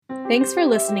Thanks for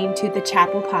listening to the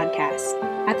Chapel Podcast.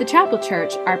 At the Chapel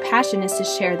Church, our passion is to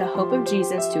share the hope of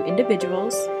Jesus to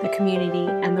individuals, the community,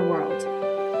 and the world.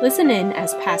 Listen in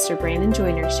as Pastor Brandon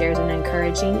Joyner shares an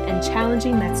encouraging and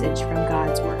challenging message from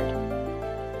God's Word.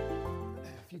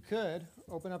 If you could,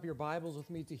 open up your Bibles with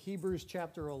me to Hebrews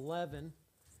chapter 11,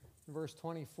 verse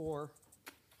 24.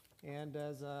 And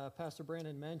as Pastor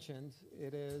Brandon mentioned,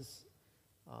 it is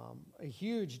a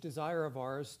huge desire of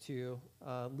ours to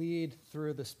lead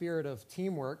through the spirit of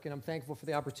teamwork, and I'm thankful for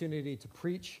the opportunity to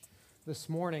preach this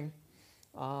morning.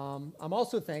 I'm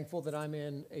also thankful that I'm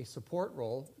in a support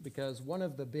role, because one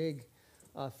of the big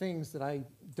things that I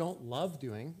don't love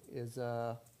doing is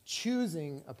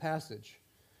choosing a passage.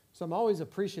 So I'm always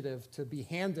appreciative to be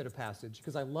handed a passage,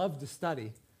 because I love to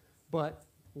study, but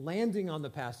landing on the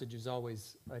passage is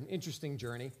always an interesting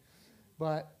journey.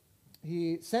 But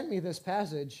he sent me this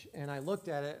passage, and I looked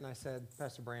at it, and I said,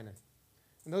 Pastor Brandon.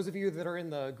 And those of you that are in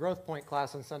the Growth Point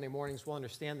class on Sunday mornings will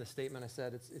understand this statement. I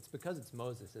said, it's because it's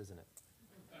Moses, isn't it?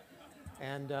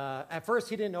 And at first,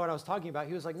 he didn't know what I was talking about.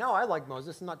 He was like, no, I like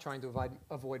Moses. I'm not trying to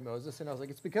avoid Moses. And I was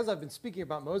like, it's because I've been speaking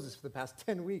about Moses for the past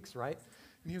 10 weeks, right?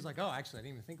 And he was like, oh, actually, I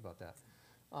didn't even think about that.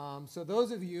 So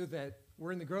those of you that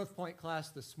were in the Growth Point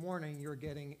class this morning, you're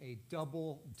getting a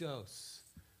double dose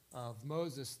of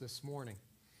Moses this morning.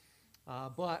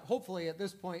 But hopefully at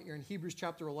this point you're in Hebrews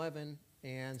chapter 11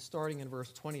 and starting in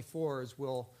verse 24 as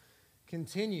we'll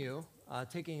continue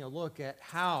taking a look at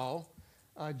how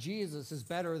Jesus is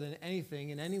better than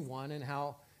anything and anyone, and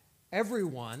how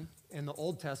everyone in the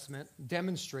Old Testament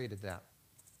demonstrated that.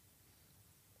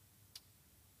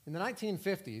 In the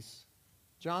 1950s,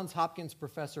 Johns Hopkins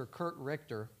professor Kurt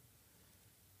Richter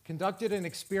conducted an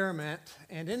experiment,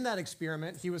 and in that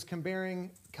experiment he was comparing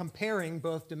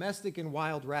both domestic and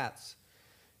wild rats.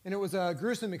 And it was a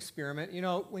gruesome experiment. You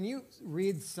know, when you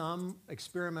read some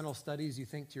experimental studies, you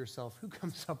think to yourself, who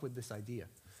comes up with this idea?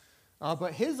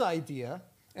 But his idea,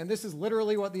 and this is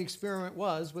literally what the experiment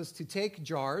was to take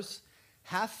jars,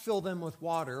 half fill them with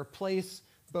water, place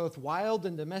both wild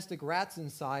and domestic rats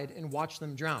inside, and watch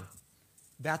them drown.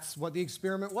 That's what the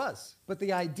experiment was. But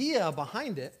the idea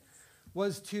behind it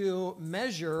was to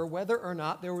measure whether or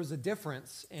not there was a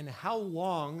difference in how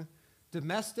long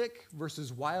domestic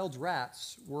versus wild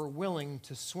rats were willing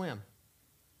to swim.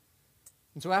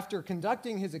 And so after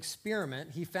conducting his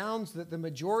experiment, he found that the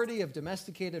majority of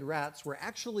domesticated rats were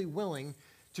actually willing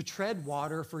to tread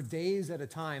water for days at a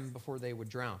time before they would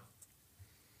drown.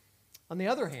 On the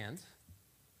other hand,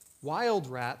 wild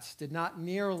rats did not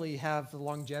nearly have the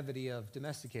longevity of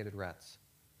domesticated rats.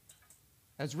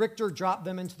 As Richter dropped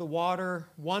them into the water,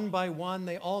 one by one,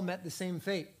 they all met the same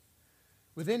fate.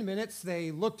 Within minutes, they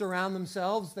looked around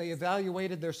themselves, they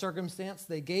evaluated their circumstance,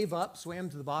 they gave up, swam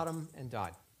to the bottom, and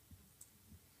died.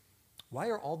 Why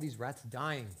are all these rats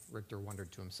dying? Richter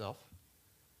wondered to himself.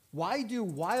 Why do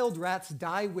wild rats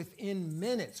die within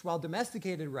minutes, while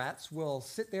domesticated rats will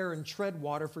sit there and tread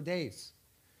water for days?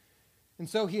 And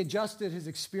so he adjusted his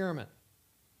experiment.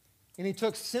 And he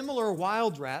took similar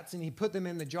wild rats and he put them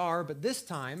in the jar, but this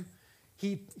time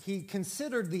he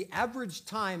considered the average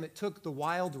time it took the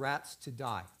wild rats to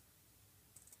die.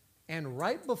 And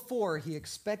right before he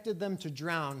expected them to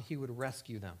drown, he would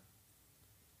rescue them.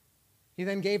 He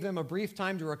then gave them a brief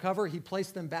time to recover. He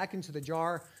placed them back into the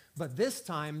jar, but this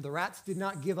time the rats did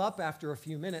not give up after a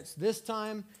few minutes. This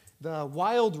time the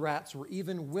wild rats were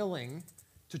even willing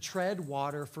to tread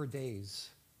water for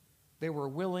days. They were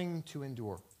willing to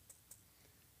endure.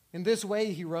 In this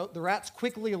way, he wrote, the rats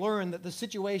quickly learned that the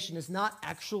situation is not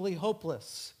actually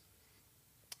hopeless.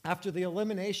 After the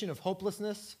elimination of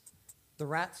hopelessness, the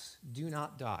rats do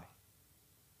not die.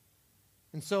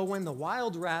 And so when the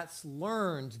wild rats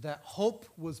learned that hope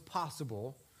was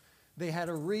possible, they had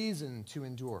a reason to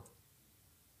endure.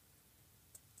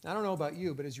 I don't know about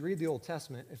you, but as you read the Old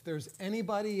Testament, if there's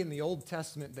anybody in the Old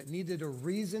Testament that needed a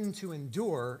reason to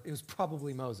endure, it was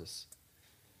probably Moses.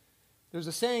 There's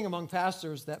a saying among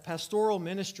pastors that pastoral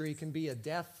ministry can be a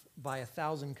death by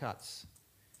 1,000 cuts.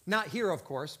 Not here, of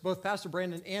course. Both Pastor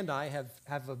Brandon and I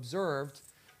have observed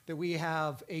that we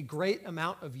have a great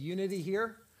amount of unity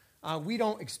here. We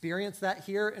don't experience that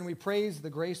here, and we praise the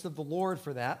grace of the Lord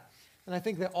for that. And I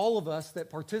think that all of us that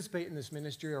participate in this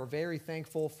ministry are very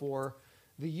thankful for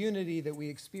the unity that we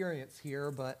experience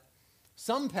here. But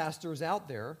some pastors out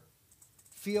there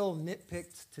feel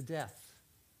nitpicked to death.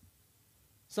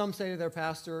 Some say to their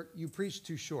pastor, you preach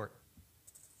too short.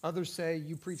 Others say,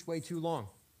 you preach way too long.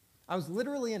 I was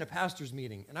literally in a pastor's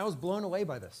meeting, and I was blown away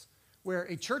by this, where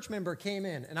a church member came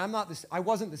in, and I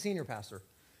wasn't the senior pastor,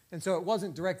 and so it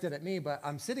wasn't directed at me, but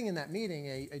I'm sitting in that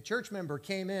meeting. A church member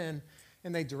came in,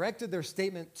 and they directed their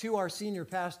statement to our senior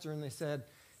pastor, and they said,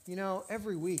 you know,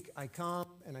 every week I come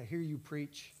and I hear you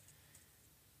preach,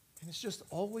 and it's just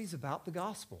always about the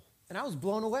gospel. And I was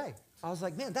blown away. I was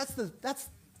like, man, that's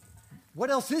what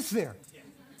else is there?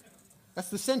 That's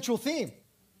the central theme.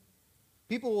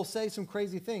 People will say some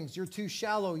crazy things. You're too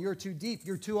shallow, you're too deep,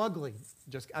 you're too ugly.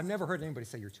 I've never heard anybody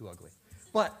say you're too ugly.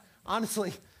 But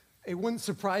honestly, it wouldn't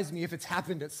surprise me if it's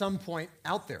happened at some point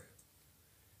out there.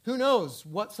 Who knows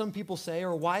what some people say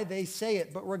or why they say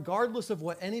it, but regardless of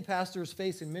what any pastors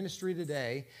face in ministry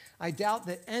today, I doubt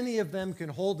that any of them can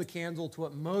hold the candle to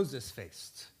what Moses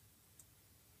faced.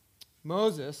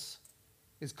 Moses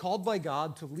is called by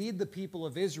God to lead the people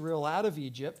of Israel out of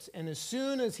Egypt, and as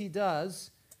soon as he does,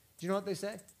 do you know what they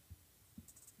say?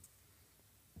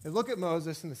 They look at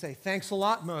Moses and they say, thanks a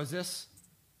lot, Moses.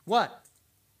 What?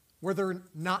 Were there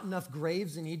not enough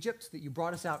graves in Egypt that you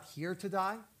brought us out here to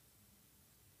die?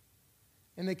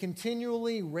 And they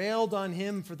continually railed on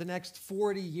him for the next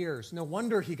 40 years. No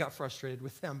wonder he got frustrated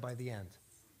with them by the end.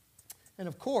 And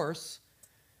of course,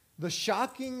 the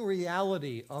shocking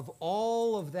reality of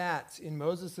all of that in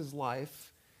Moses'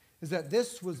 life is that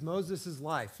this was Moses'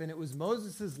 life, and it was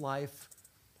Moses' life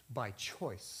by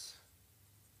choice.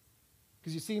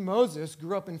 Because you see, Moses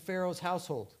grew up in Pharaoh's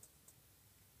household.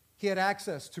 He had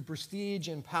access to prestige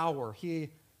and power.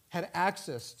 He had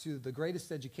access to the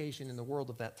greatest education in the world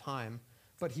of that time,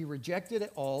 but he rejected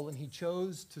it all and he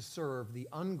chose to serve the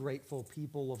ungrateful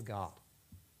people of God.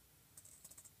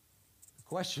 The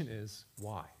question is,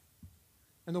 why?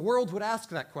 And the world would ask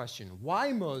that question.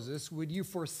 Why, Moses, would you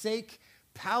forsake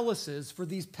palaces for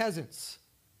these peasants?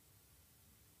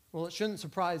 Well, it shouldn't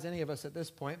surprise any of us at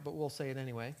this point, but we'll say it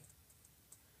anyway.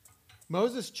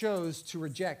 Moses chose to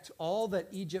reject all that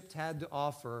Egypt had to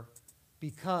offer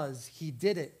because he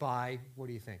did it by, what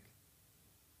do you think?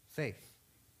 Faith.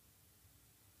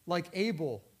 Like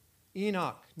Abel,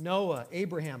 Enoch, Noah,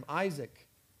 Abraham, Isaac,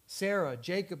 Sarah,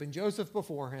 Jacob, and Joseph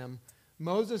before him,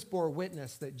 Moses bore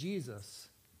witness that Jesus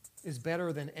is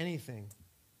better than anything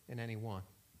and anyone.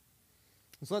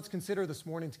 And so let's consider this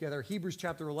morning together Hebrews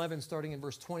chapter 11, starting in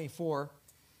verse 24.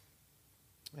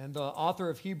 And the author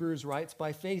of Hebrews writes,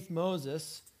 by faith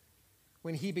Moses,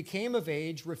 when he became of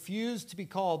age, refused to be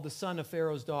called the son of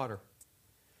Pharaoh's daughter,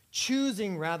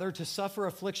 choosing rather to suffer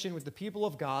affliction with the people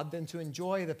of God than to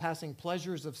enjoy the passing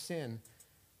pleasures of sin,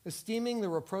 esteeming the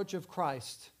reproach of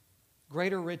Christ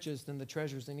greater riches than the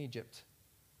treasures in Egypt,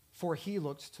 for he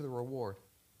looked to the reward.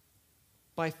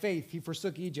 By faith he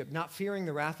forsook Egypt, not fearing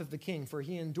the wrath of the king, for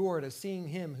he endured as seeing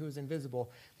him who is invisible.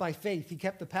 By faith he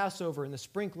kept the Passover and the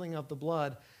sprinkling of the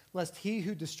blood, lest he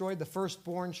who destroyed the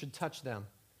firstborn should touch them.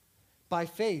 By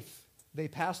faith they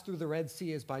passed through the Red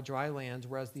Sea as by dry land,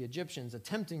 whereas the Egyptians,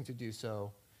 attempting to do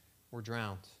so, were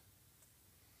drowned.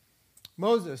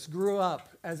 Moses grew up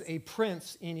as a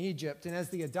prince in Egypt, and as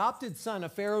the adopted son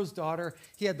of Pharaoh's daughter,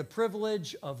 he had the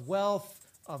privilege of wealth,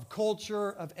 of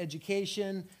culture, of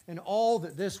education, and all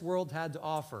that this world had to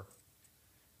offer.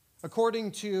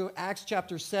 According to Acts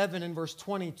chapter 7 and verse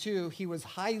 22, he was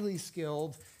highly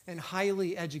skilled and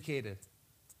highly educated.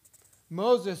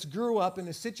 Moses grew up in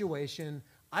a situation,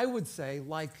 I would say,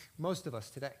 like most of us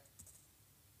today.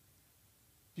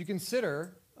 If you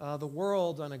consider the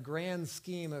world on a grand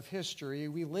scheme of history,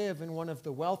 we live in one of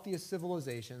the wealthiest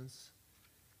civilizations,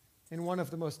 in one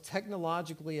of the most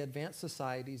technologically advanced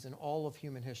societies in all of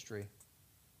human history.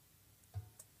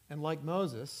 And like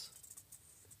Moses,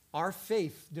 our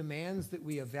faith demands that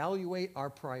we evaluate our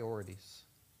priorities.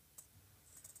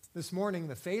 This morning,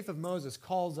 the faith of Moses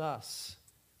calls us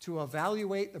to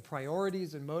evaluate the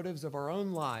priorities and motives of our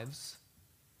own lives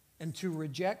and to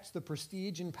reject the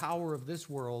prestige and power of this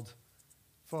world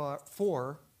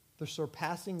for the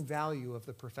surpassing value of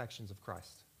the perfections of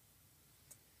Christ.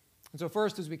 And so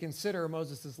first, as we consider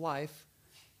Moses' life,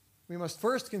 we must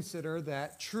first consider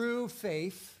that true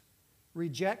faith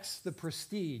rejects the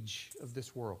prestige of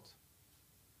this world.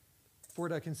 If we're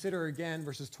to consider again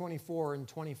verses 24 and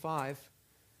 25,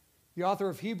 the author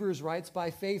of Hebrews writes, by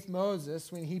faith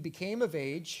Moses, when he became of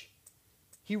age,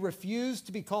 he refused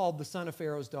to be called the son of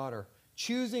Pharaoh's daughter,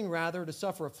 choosing rather to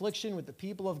suffer affliction with the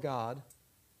people of God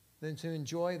than to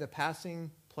enjoy the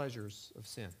passing pleasures of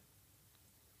sin.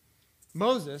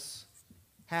 Moses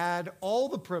had all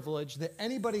the privilege that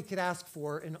anybody could ask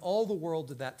for in all the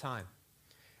world at that time.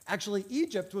 Actually,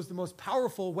 Egypt was the most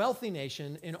powerful, wealthy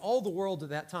nation in all the world at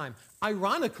that time.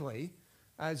 Ironically,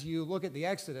 as you look at the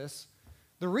Exodus,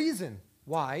 the reason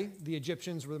why the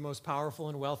Egyptians were the most powerful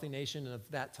and wealthy nation of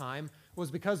that time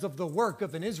was because of the work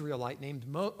of an Israelite named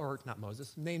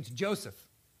named Joseph.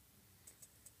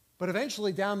 But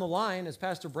eventually down the line, as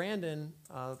Pastor Brandon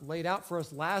laid out for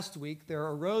us last week, there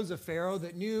arose a Pharaoh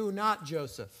that knew not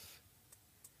Joseph.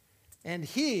 And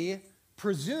he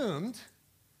presumed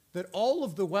that all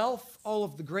of the wealth, all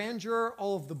of the grandeur,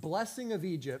 all of the blessing of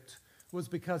Egypt was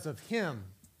because of him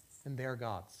and their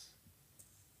gods.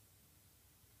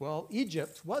 Well,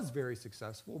 Egypt was very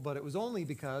successful, but it was only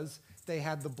because they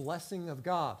had the blessing of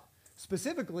God.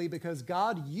 Specifically because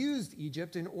God used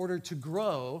Egypt in order to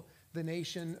grow the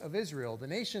nation of Israel. The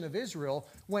nation of Israel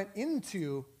went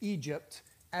into Egypt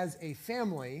as a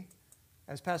family,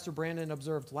 as Pastor Brandon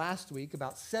observed last week,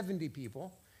 about 70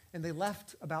 people, and they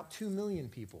left about 2 million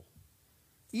people.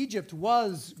 Egypt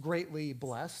was greatly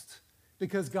blessed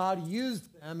because God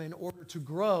used them in order to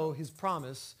grow his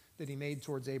promise that he made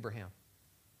towards Abraham.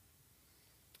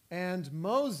 And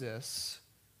Moses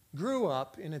grew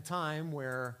up in a time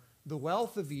where the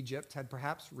wealth of Egypt had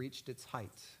perhaps reached its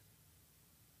height.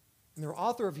 And the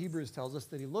author of Hebrews tells us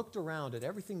that he looked around at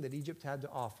everything that Egypt had to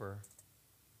offer,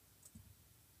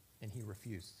 and he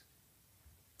refused.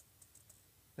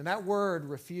 And that word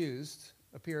refused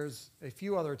appears a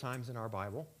few other times in our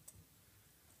Bible.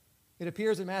 It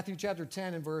appears in Matthew chapter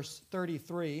 10 and verse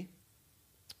 33,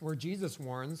 where Jesus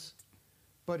warns,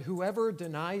 "But whoever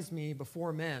denies me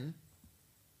before men,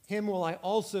 him will I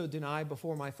also deny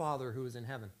before my Father who is in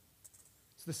heaven."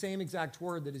 It's the same exact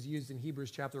word that is used in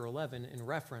Hebrews chapter 11 in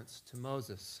reference to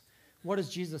Moses. What is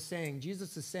Jesus saying?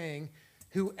 Jesus is saying,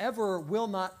 whoever will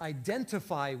not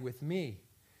identify with me,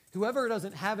 whoever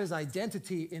doesn't have his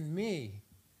identity in me,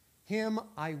 him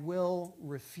I will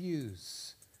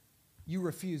refuse. You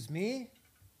refuse me?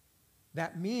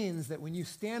 That means that when you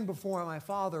stand before my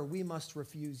Father, we must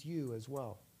refuse you as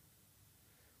well.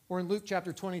 Or in Luke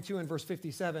chapter 22 and verse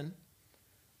 57,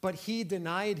 "But he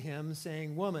denied him,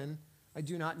 saying, 'Woman, I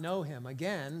do not know him.'"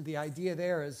 Again, the idea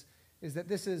there is that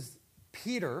this is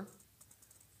Peter.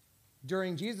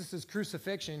 During Jesus'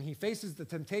 crucifixion, he faces the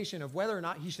temptation of whether or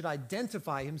not he should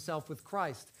identify himself with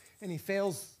Christ, and he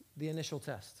fails the initial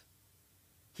test.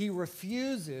 He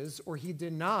refuses or he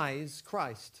denies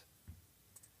Christ.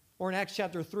 Or in Acts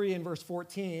chapter 3 and verse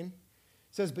 14,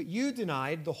 it says, "But you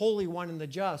denied the Holy One and the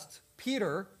just."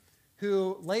 Peter,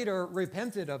 who later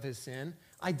repented of his sin,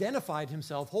 identified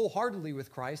himself wholeheartedly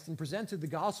with Christ and presented the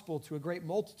gospel to a great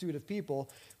multitude of people.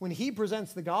 When he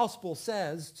presents the gospel,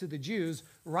 says to the Jews,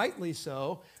 rightly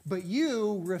so, "But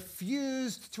you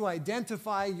refused to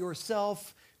identify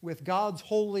yourself with God's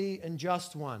holy and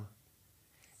just one.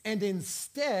 And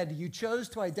instead, you chose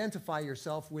to identify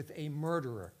yourself with a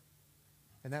murderer.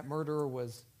 And that murderer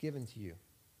was given to you."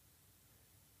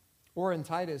 Or in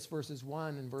Titus verses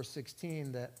 1 and verse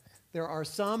 16, that there are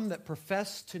some that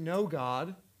profess to know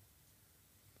God,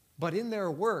 but in their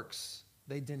works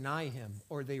they deny him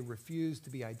or they refuse to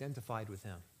be identified with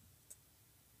him,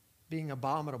 being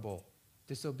abominable,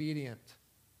 disobedient,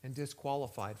 and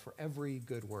disqualified for every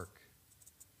good work.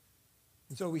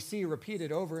 And so we see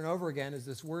repeated over and over again as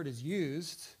this word is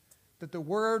used, that the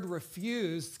word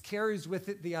refused carries with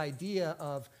it the idea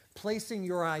of placing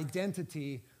your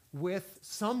identity with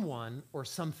someone or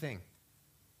something.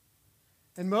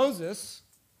 And Moses,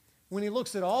 when he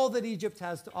looks at all that Egypt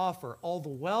has to offer, all the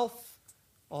wealth,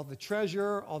 all the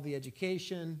treasure, all the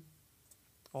education,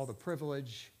 all the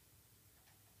privilege,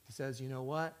 he says, "You know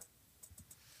what?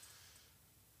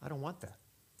 I don't want that."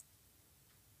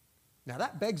 Now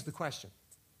that begs the question.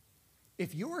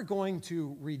 If you are going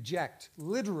to reject,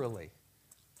 literally,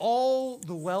 all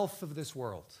the wealth of this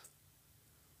world,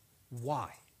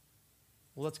 why?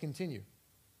 Well, let's continue.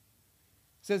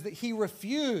 It says that he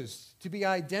refused to be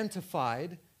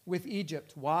identified with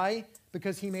Egypt. Why?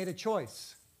 Because he made a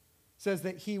choice. It says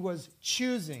that he was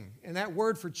choosing, and that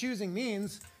word for choosing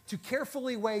means to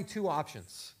carefully weigh two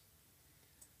options.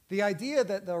 The idea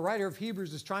that the writer of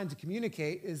Hebrews is trying to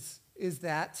communicate is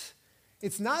that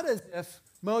it's not as if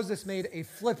Moses made a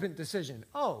flippant decision.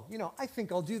 "Oh, I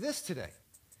think I'll do this today."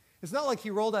 It's not like he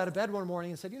rolled out of bed one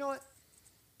morning and said, "You know what?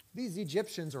 These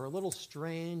Egyptians are a little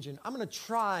strange, and I'm going to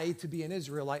try to be an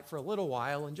Israelite for a little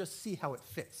while and just see how it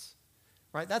fits."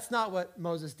 Right? That's not what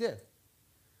Moses did.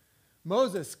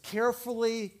 Moses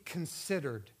carefully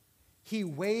considered. He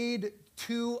weighed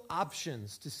two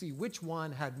options to see which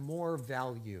one had more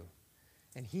value,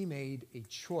 and he made a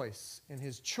choice. And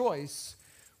his choice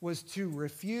was to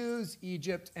refuse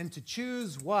Egypt and to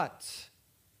choose what?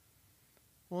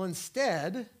 Well,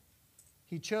 instead,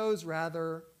 he chose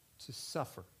rather to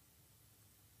suffer.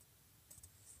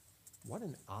 What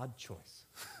an odd choice.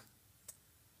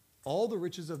 All the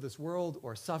riches of this world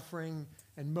or suffering,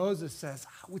 and Moses says,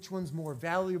 which one's more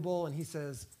valuable? And he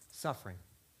says, suffering.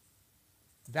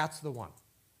 That's the one.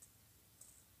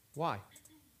 Why?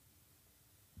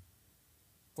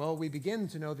 Well, we begin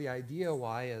to know the idea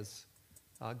why as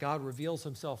God reveals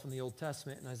himself in the Old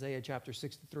Testament in Isaiah chapter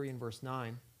 63 and verse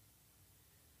 9,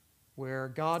 where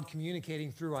God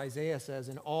communicating through Isaiah says,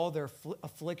 in all their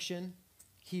affliction,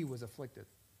 he was afflicted.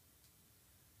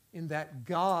 In that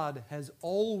God has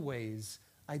always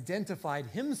identified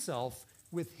himself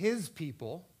with his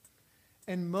people,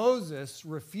 and Moses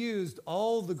refused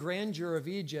all the grandeur of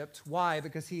Egypt. Why?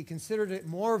 Because he considered it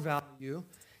more value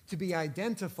to be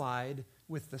identified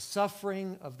with the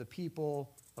suffering of the people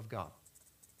of God.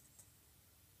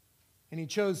 And he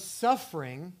chose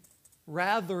suffering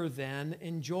rather than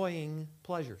enjoying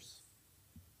pleasures.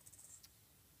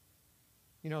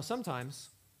 You know, sometimes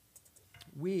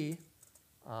we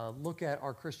look at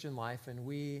our Christian life and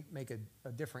we make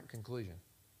a different conclusion.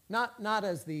 Not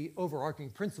as the overarching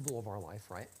principle of our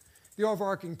life, right? The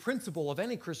overarching principle of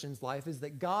any Christian's life is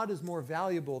that God is more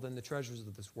valuable than the treasures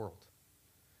of this world.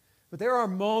 But there are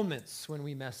moments when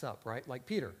we mess up, right? Like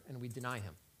Peter, and we deny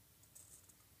him.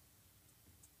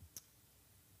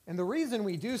 And the reason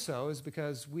we do so is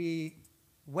because we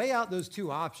weigh out those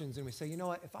two options and we say, you know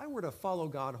what, if I were to follow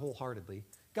God wholeheartedly,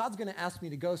 God's going to ask me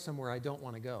to go somewhere I don't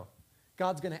want to go.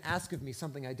 God's going to ask of me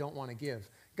something I don't want to give.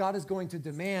 God is going to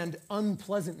demand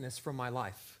unpleasantness from my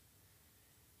life.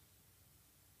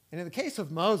 And in the case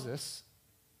of Moses,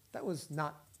 that was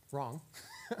not wrong.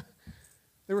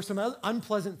 There were some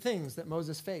unpleasant things that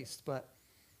Moses faced, but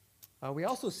we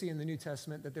also see in the New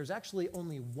Testament that there's actually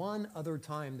only one other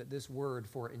time that this word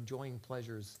for enjoying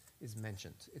pleasures is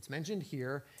mentioned. It's mentioned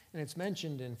here, and it's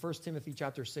mentioned in 1 Timothy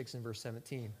chapter 6 and verse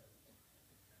 17,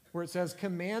 where it says,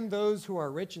 command those who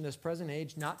are rich in this present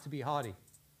age not to be haughty.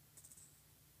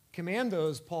 Command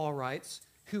those, Paul writes,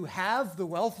 who have the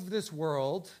wealth of this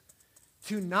world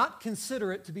to not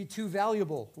consider it to be too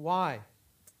valuable. Why?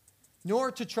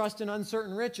 Nor to trust in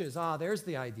uncertain riches. There's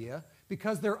the idea.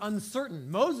 Because they're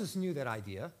uncertain. Moses knew that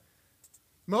idea.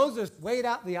 Moses weighed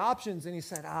out the options and he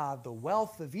said, the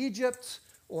wealth of Egypt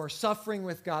or suffering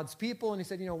with God's people. And he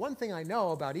said, you know, one thing I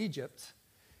know about Egypt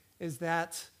is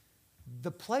that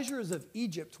the pleasures of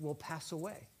Egypt will pass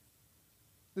away.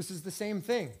 This is the same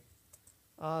thing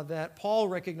that Paul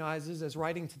recognizes as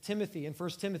writing to Timothy in 1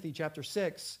 Timothy chapter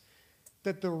 6,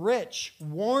 that the rich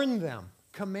warn them,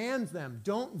 commands them,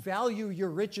 don't value your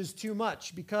riches too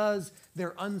much because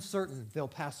they're uncertain, they'll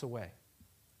pass away.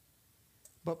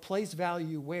 But place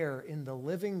value where? In the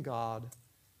living God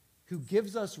who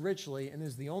gives us richly, and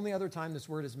is the only other time this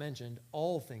word is mentioned,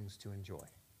 all things to enjoy.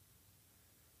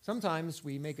 Sometimes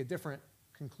we make a different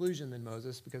conclusion than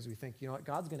Moses because we think, you know what,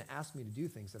 God's going to ask me to do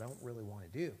things that I don't really want to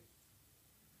do.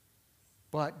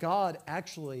 But God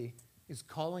actually is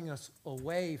calling us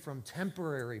away from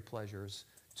temporary pleasures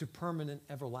to permanent,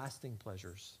 everlasting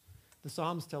pleasures. The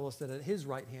Psalms tell us that at his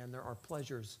right hand there are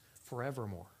pleasures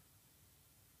forevermore.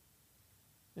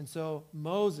 And so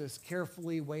Moses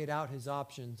carefully weighed out his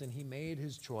options and he made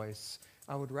his choice.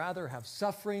 I would rather have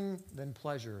suffering than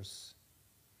pleasures.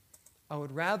 I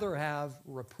would rather have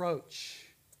reproach.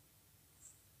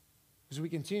 As we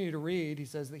continue to read, he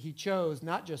says that he chose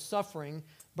not just suffering,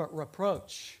 but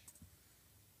reproach.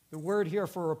 The word here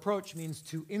for reproach means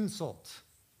to insult.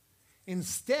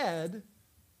 Instead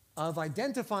of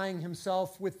identifying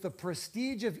himself with the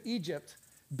prestige of Egypt,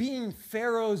 being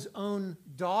Pharaoh's own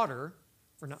daughter,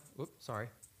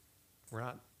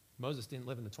 Moses didn't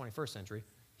live in the 21st century.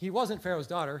 He wasn't Pharaoh's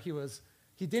daughter.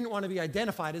 He didn't want to be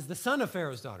identified as the son of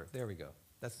Pharaoh's daughter. There we go.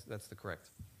 That's the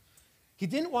correct. He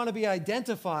didn't want to be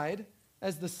identified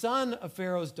as the son of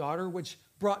Pharaoh's daughter, which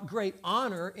brought great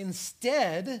honor.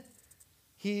 Instead,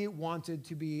 he wanted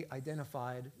to be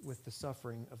identified with the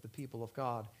suffering of the people of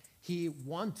God. He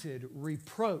wanted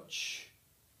reproach.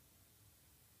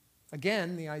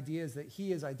 Again, the idea is that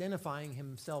he is identifying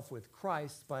himself with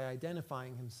Christ by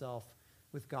identifying himself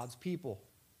with God's people.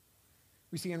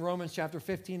 We see in Romans chapter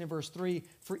 15 and verse 3,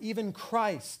 for even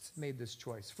Christ made this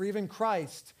choice. For even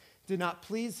Christ did not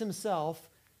please himself,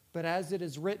 but as it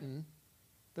is written,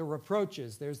 the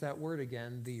reproaches, there's that word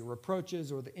again, the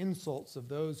reproaches or the insults of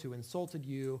those who insulted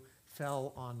you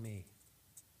fell on me.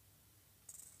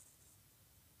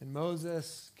 And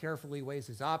Moses carefully weighs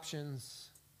his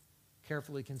options,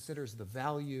 carefully considers the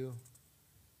value.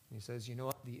 And he says, you know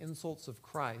what? The insults of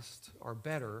Christ are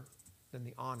better than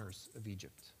the honors of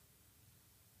Egypt.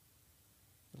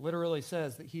 It literally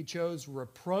says that he chose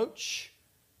reproach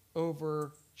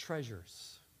over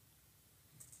treasures,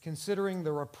 considering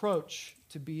the reproach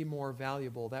to be more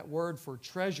valuable. That word for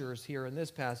treasures here in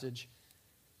this passage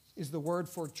is the word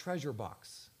for treasure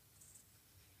box.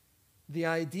 The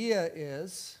idea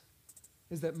is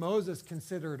that Moses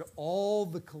considered all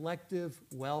the collective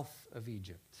wealth of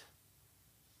Egypt,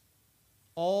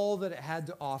 all that it had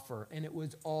to offer, and it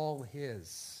was all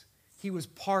his. He was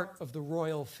part of the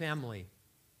royal family.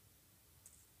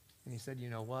 And he said, you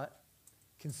know what?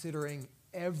 Considering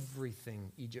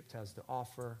everything Egypt has to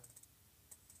offer,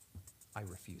 I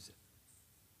refuse it.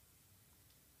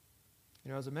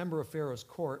 You know, as a member of Pharaoh's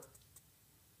court,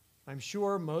 I'm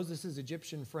sure Moses'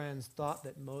 Egyptian friends thought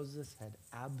that Moses had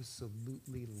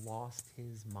absolutely lost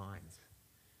his mind.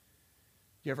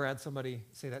 You ever had somebody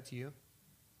say that to you?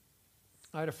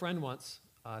 I had a friend once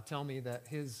tell me that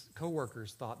his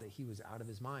coworkers thought that he was out of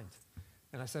his mind.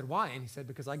 And I said, why? And he said,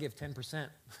 because I give 10%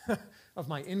 of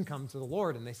my income to the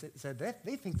Lord. And they said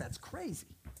they think that's crazy.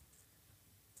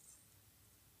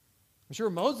 I'm sure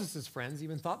Moses' friends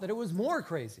even thought that it was more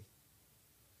crazy.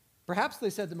 Perhaps they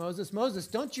said to Moses, Moses,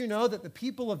 don't you know that the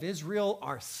people of Israel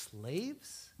are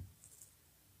slaves?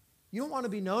 You don't want to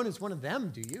be known as one of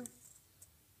them, do you?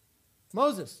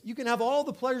 Moses, you can have all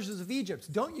the pleasures of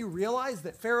Egypt. Don't you realize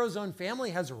that Pharaoh's own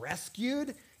family has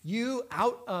rescued you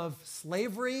out of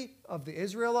slavery of the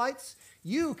Israelites?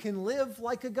 You can live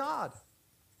like a god.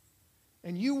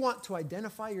 And you want to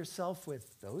identify yourself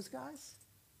with those guys?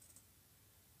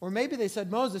 Or maybe they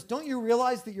said, Moses, don't you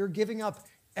realize that you're giving up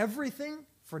everything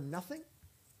for nothing?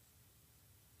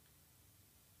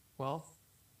 Well,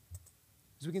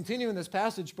 as we continue in this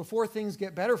passage, before things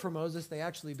get better for Moses, they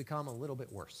actually become a little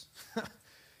bit worse.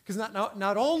 Because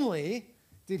not only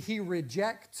did he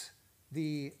reject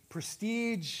the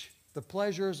prestige, the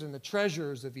pleasures, and the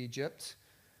treasures of Egypt,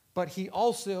 but he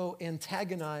also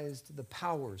antagonized the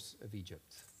powers of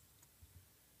Egypt.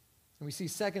 And we see,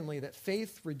 secondly, that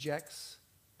faith rejects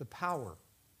the power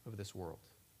of this world.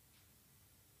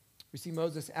 We see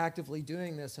Moses actively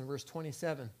doing this in verse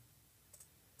 27. It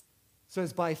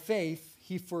says, by faith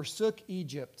he forsook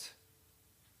Egypt,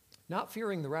 not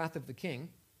fearing the wrath of the king,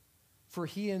 for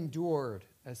he endured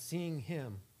as seeing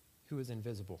him who is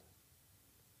invisible.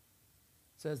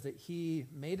 It says that he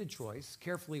made a choice,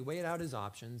 carefully weighed out his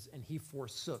options, and he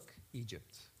forsook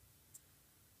Egypt.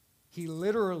 He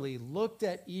literally looked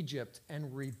at Egypt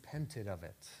and repented of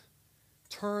it,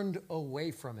 turned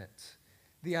away from it.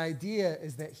 The idea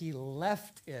is that he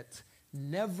left it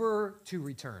never to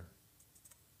return.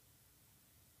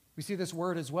 We see this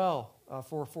word as well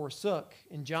for forsook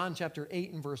in John chapter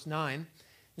 8 and verse 9.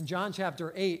 In John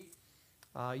chapter 8,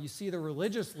 you see the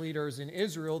religious leaders in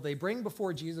Israel, they bring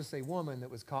before Jesus a woman that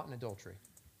was caught in adultery.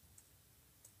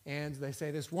 And they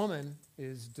say this woman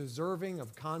is deserving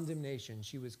of condemnation.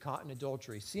 She was caught in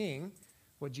adultery, seeing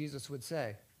what Jesus would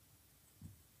say.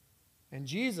 And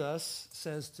Jesus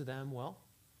says to them, well,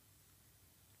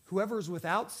 whoever is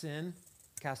without sin,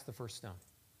 cast the first stone.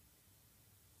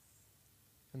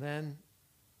 And then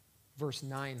verse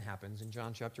 9 happens in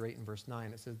John chapter 8 and verse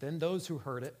 9. It says, then those who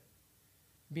heard it,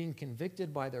 being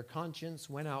convicted by their conscience,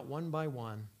 went out one by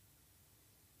one,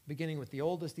 beginning with the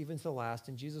oldest even to the last,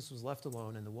 and Jesus was left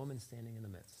alone and the woman standing in the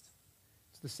midst.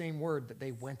 It's the same word that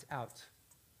they went out.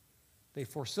 They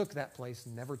forsook that place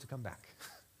never to come back.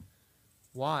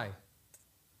 Why?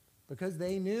 Because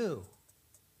they knew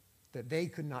that they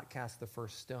could not cast the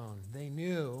first stone. They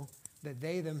knew that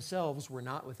they themselves were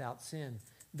not without sin.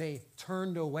 They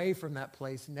turned away from that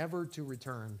place, never to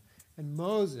return. And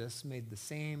Moses made the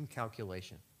same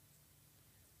calculation.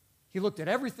 He looked at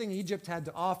everything Egypt had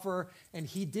to offer, and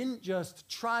he didn't just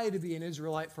try to be an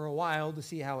Israelite for a while to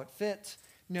see how it fit.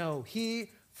 No, he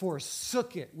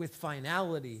forsook it with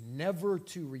finality, never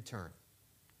to return.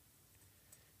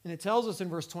 And it tells us in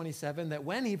verse 27 that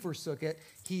when he forsook it,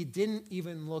 he didn't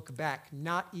even look back,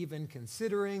 not even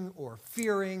considering or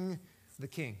fearing the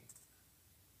king.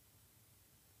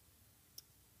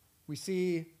 We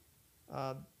see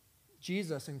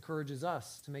Jesus encourages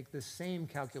us to make this same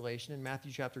calculation in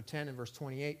Matthew chapter 10 and verse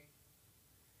 28.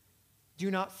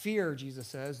 Do not fear, Jesus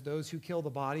says, those who kill the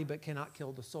body but cannot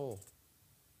kill the soul.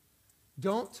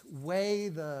 Don't weigh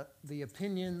the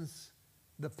opinions,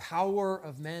 the power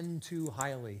of men too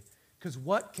highly, because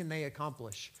what can they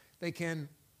accomplish? They can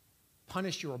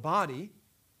punish your body,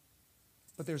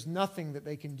 but there's nothing that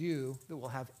they can do that will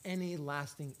have any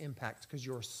lasting impact because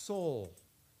your soul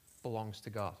belongs to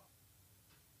God.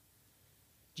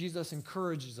 Jesus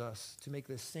encourages us to make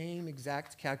the same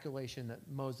exact calculation that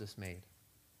Moses made.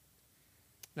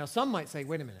 Now, some might say,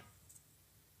 wait a minute.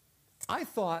 I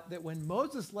thought that when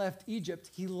Moses left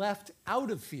Egypt, he left out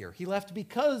of fear. He left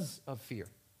because of fear.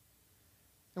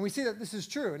 And we see that this is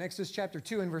true in Exodus chapter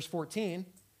 2 and verse 14.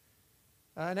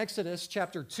 In Exodus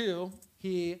chapter 2,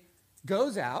 he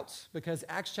goes out because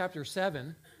Acts chapter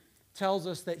 7 tells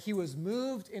us that he was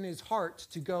moved in his heart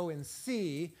to go and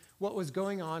see what was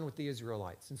going on with the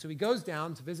Israelites. And so he goes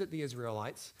down to visit the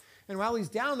Israelites. And while he's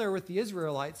down there with the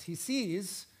Israelites, he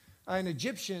sees an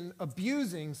Egyptian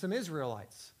abusing some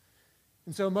Israelites.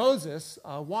 And so Moses,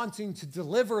 wanting to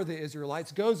deliver the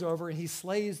Israelites, goes over and he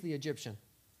slays the Egyptian.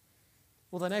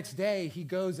 Well, the next day he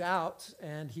goes out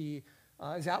and he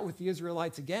is out with the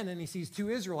Israelites again, and he sees two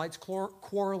Israelites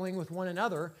quarreling with one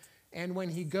another. And when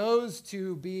he goes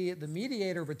to be the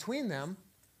mediator between them,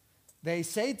 they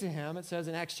say to him, it says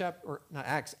in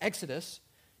Exodus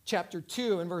chapter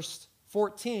 2 and verse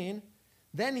 14,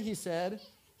 then he said,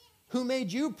 "Who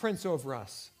made you prince over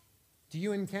us? Do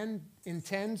you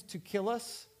intend to kill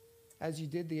us as you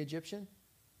did the Egyptian?"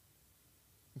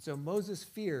 And so Moses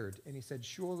feared, and he said,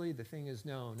 "Surely the thing is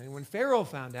known." And when Pharaoh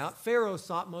found out, Pharaoh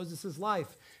sought Moses'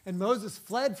 life, and Moses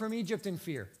fled from Egypt in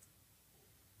fear.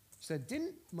 He said,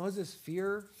 "Didn't Moses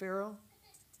fear Pharaoh?"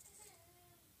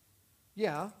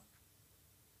 Yeah.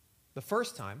 The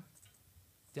first time,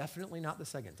 definitely not the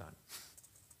second time.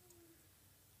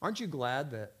 Aren't you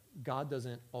glad that God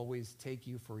doesn't always take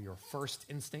you for your first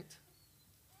instinct?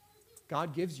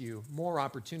 God gives you more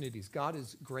opportunities. God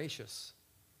is gracious.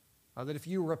 That if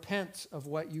you repent of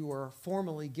what you were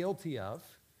formerly guilty of,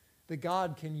 that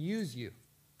God can use you.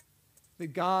 That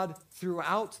God,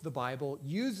 throughout the Bible,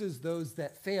 uses those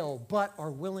that fail but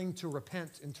are willing to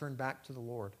repent and turn back to the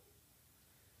Lord.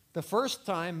 The first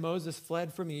time Moses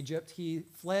fled from Egypt, he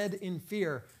fled in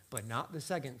fear, but not the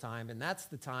second time, and that's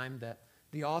the time that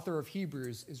the author of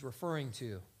Hebrews is referring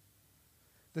to.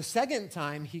 The second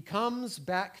time, he comes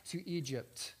back to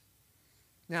Egypt.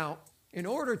 Now, in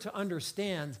order to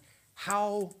understand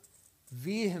how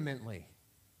vehemently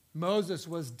Moses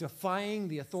was defying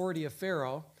the authority of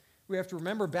Pharaoh, we have to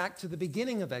remember back to the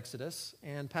beginning of Exodus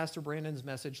and Pastor Brandon's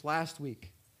message last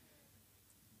week.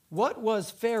 What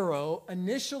was Pharaoh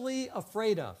initially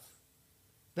afraid of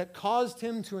that caused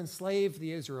him to enslave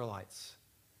the Israelites?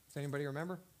 Does anybody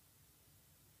remember?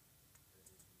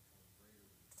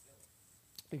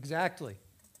 Exactly.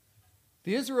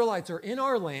 The Israelites are in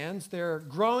our lands. They're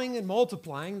growing and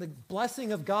multiplying. The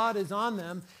blessing of God is on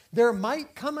them. There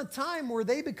might come a time where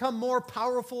they become more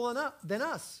powerful than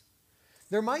us.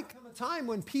 There might come a time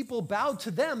when people bow to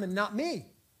them and not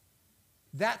me.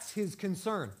 That's his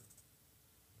concern.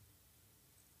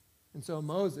 And so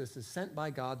Moses is sent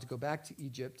by God to go back to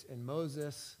Egypt, and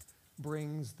Moses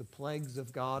brings the plagues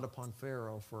of God upon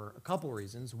Pharaoh for a couple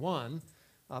reasons. One,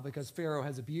 because Pharaoh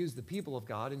has abused the people of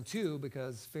God, and two,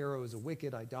 because Pharaoh is a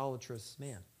wicked, idolatrous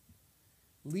man,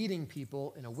 leading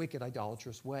people in a wicked,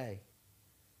 idolatrous way.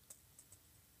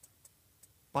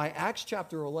 By Acts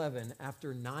chapter 11,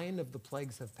 after 9 of the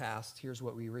plagues have passed, here's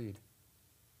what we read.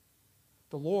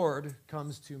 The Lord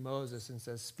comes to Moses and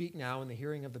says, "Speak now in the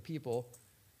hearing of the people,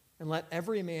 and let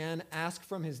every man ask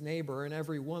from his neighbor and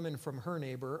every woman from her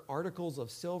neighbor articles of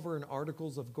silver and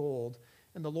articles of gold."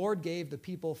 And the Lord gave the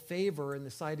people favor in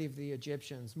the sight of the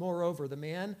Egyptians. Moreover, the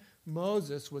man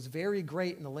Moses was very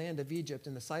great in the land of Egypt,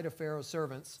 in the sight of Pharaoh's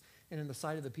servants, and in the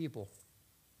sight of the people.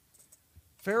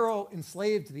 Pharaoh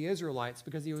enslaved the Israelites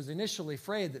because he was initially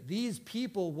afraid that these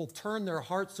people will turn their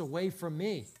hearts away from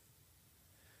me.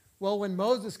 Well, when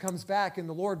Moses comes back and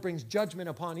the Lord brings judgment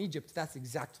upon Egypt, that's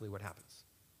exactly what happens.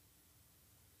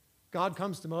 God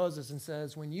comes to Moses and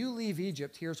says, "When you leave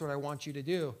Egypt, here's what I want you to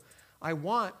do. I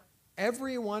want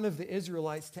every one of the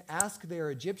Israelites to ask their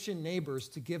Egyptian neighbors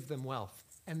to give them wealth,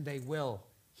 and they will.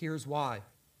 Here's why.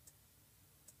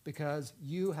 Because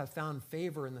you have found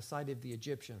favor in the sight of the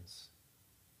Egyptians."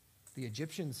 The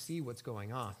Egyptians see what's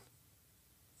going on.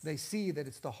 They see that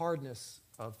it's the hardness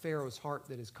of Pharaoh's heart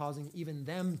that is causing even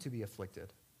them to be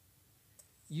afflicted.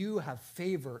 You have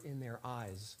favor in their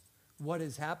eyes. What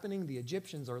is happening? The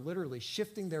Egyptians are literally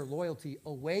shifting their loyalty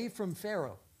away from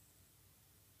Pharaoh.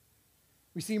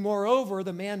 We see, moreover,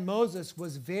 the man Moses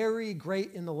was very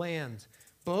great in the land,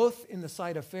 both in the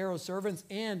sight of Pharaoh's servants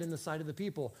and in the sight of the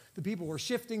people. The people were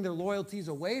shifting their loyalties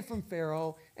away from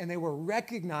Pharaoh, and they were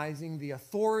recognizing the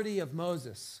authority of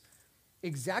Moses.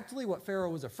 Exactly what Pharaoh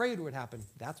was afraid would happen,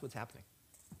 that's what's happening.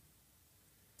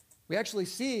 We actually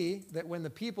see that when the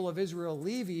people of Israel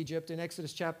leave Egypt in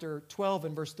Exodus chapter 12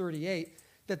 and verse 38,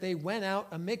 that they went out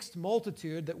a mixed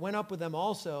multitude that went up with them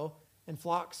also, and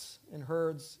flocks and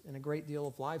herds and a great deal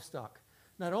of livestock.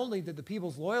 Not only did the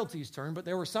people's loyalties turn, but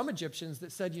there were some Egyptians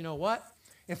that said, "You know what?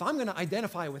 If I'm going to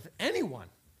identify with anyone,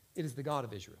 it is the God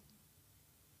of Israel."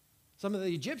 Some of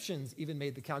the Egyptians even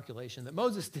made the calculation that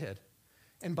Moses did.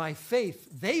 And by faith,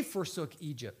 they forsook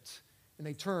Egypt, and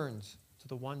they turned to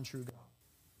the one true God.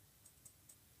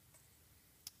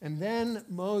 And then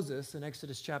Moses, in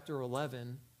Exodus chapter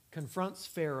 11, confronts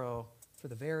Pharaoh for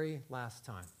the very last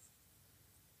time.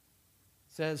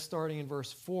 says, starting in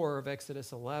verse 4 of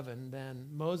Exodus 11, then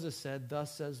Moses said,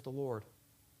 "Thus says the Lord,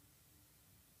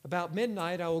 about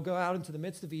midnight I will go out into the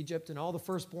midst of Egypt, and all the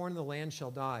firstborn in the land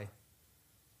shall die.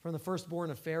 From the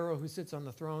firstborn of Pharaoh who sits on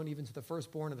the throne, even to the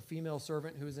firstborn of the female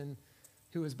servant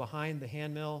who is behind the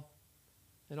handmill,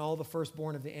 and all the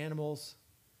firstborn of the animals.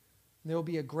 And there will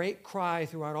be a great cry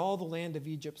throughout all the land of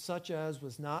Egypt, such as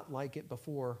was not like it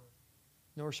before,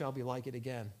 nor shall be like it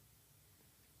again.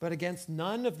 But against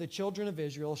none of the children of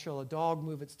Israel shall a dog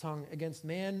move its tongue, against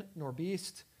man nor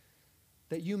beast,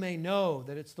 that you may know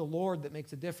that it's the Lord that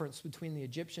makes a difference between the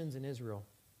Egyptians and Israel.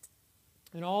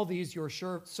 And all these your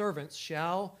servants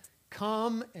shall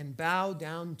come and bow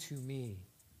down to me.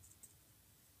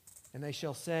 And they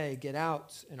shall say, get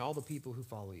out, and all the people who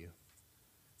follow you."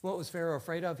 What was Pharaoh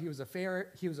afraid of? He was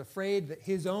afraid that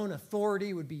his own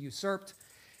authority would be usurped.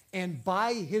 And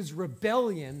by his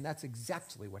rebellion, that's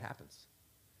exactly what happens.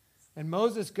 And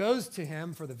Moses goes to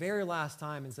him for the very last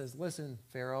time and says, "Listen,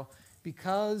 Pharaoh,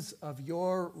 because of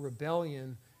your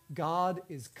rebellion, God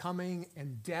is coming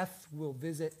and death will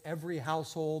visit every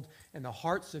household, and the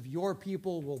hearts of your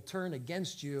people will turn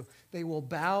against you. They will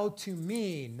bow to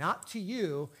me, not to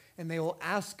you, and they will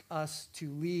ask us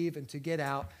to leave and to get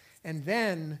out." And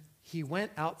then he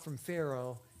went out from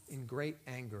Pharaoh in great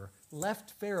anger,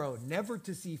 left Pharaoh never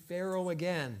to see Pharaoh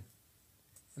again.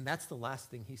 And that's the last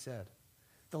thing he said.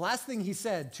 The last thing he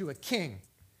said to a king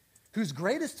whose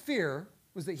greatest fear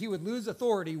was that he would lose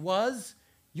authority was,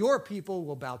 "Your people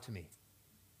will bow to me."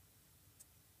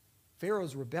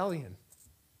 Pharaoh's rebellion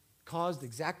caused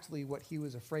exactly what he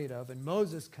was afraid of, and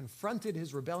Moses confronted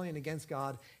his rebellion against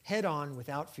God head on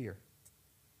without fear.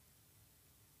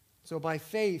 So by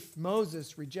faith,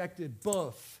 Moses rejected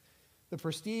both the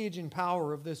prestige and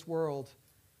power of this world.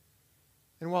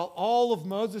 And while all of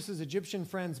Moses' Egyptian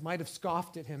friends might have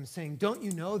scoffed at him, saying, "Don't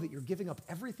you know that you're giving up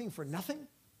everything for nothing?"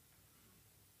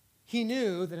 He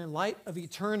knew that in light of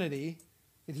eternity,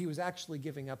 that he was actually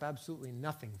giving up absolutely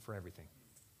nothing for everything.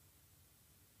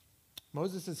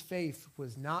 Moses' faith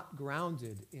was not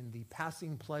grounded in the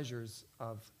passing pleasures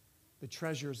of the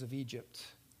treasures of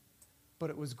Egypt, but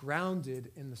it was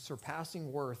grounded in the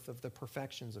surpassing worth of the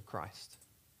perfections of Christ.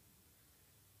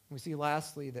 We see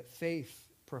lastly that faith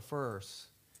prefers.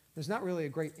 There's not really a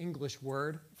great English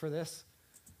word for this,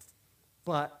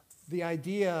 but the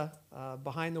idea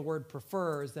behind the word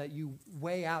prefer is that you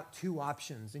weigh out two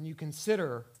options and you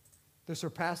consider the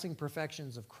surpassing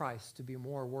perfections of Christ to be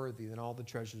more worthy than all the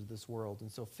treasures of this world.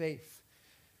 And so faith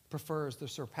prefers the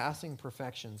surpassing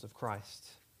perfections of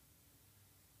Christ.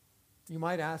 You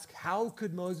might ask, how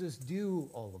could Moses do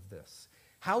all of this?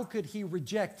 How could he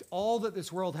reject all that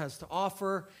this world has to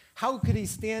offer? How could he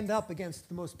stand up against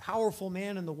the most powerful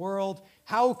man in the world?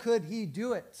 How could he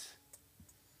do it?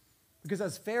 Because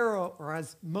as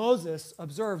Moses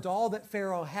observed all that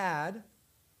Pharaoh had,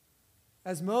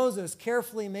 as Moses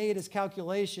carefully made his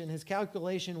calculation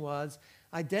was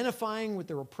identifying with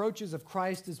the reproaches of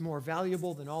Christ is more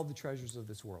valuable than all the treasures of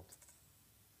this world.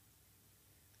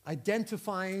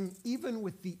 Identifying even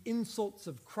with the insults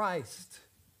of Christ,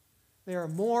 they are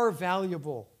more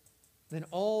valuable than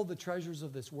all the treasures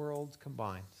of this world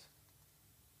combined.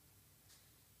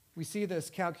 We see this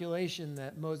calculation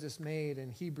that Moses made in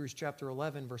Hebrews chapter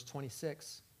 11, verse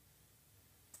 26.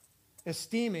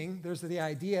 Esteeming, there's the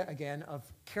idea again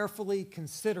of carefully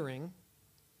considering,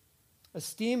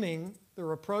 esteeming the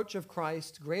reproach of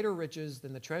Christ greater riches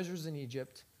than the treasures in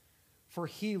Egypt, for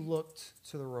he looked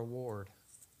to the reward.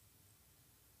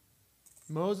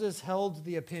 Moses held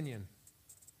the opinion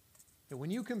that when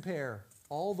you compare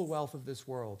all the wealth of this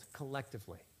world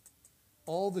collectively,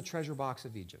 all the treasure box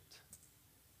of Egypt,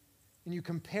 and you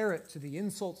compare it to the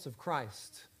insults of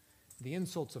Christ, the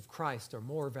insults of Christ are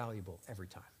more valuable every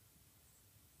time.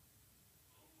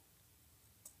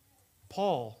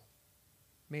 Paul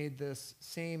made this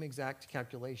same exact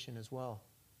calculation as well.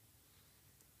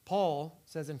 Paul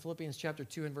says in Philippians chapter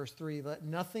 2 and verse 3, "Let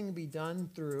nothing be done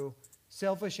through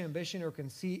selfish ambition or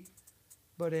conceit,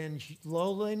 but in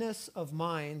lowliness of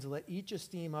mind, let each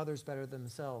esteem others better than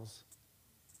themselves."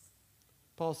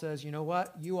 Paul says, you know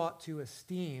what? You ought to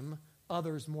esteem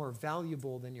others more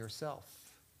valuable than yourself.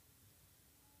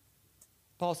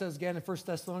 Paul says again in 1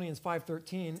 Thessalonians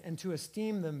 5:13, "And to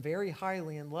esteem them very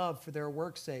highly in love for their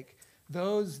work's sake,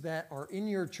 those that are in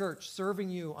your church serving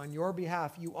you on your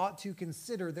behalf, you ought to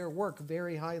consider their work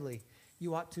very highly.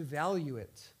 You ought to value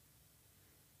it."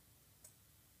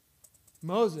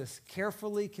 Moses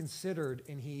carefully considered,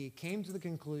 and he came to the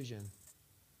conclusion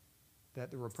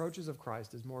that the reproaches of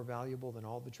Christ is more valuable than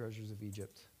all the treasures of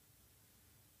Egypt.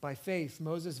 By faith,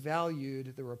 Moses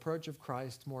valued the reproach of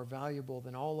Christ more valuable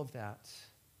than all of that.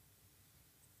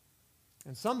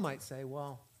 And some might say,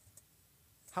 well,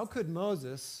 how could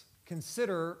Moses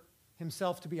consider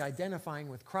himself to be identifying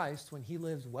with Christ when he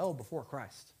lives well before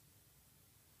Christ?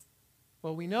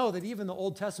 Well, we know that even the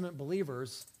Old Testament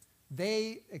believers,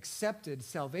 they accepted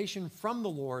salvation from the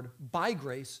Lord by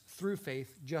grace through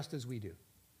faith, just as we do.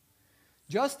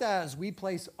 Just as we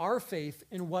place our faith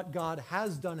in what God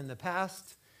has done in the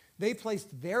past, they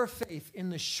placed their faith in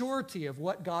the surety of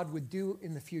what God would do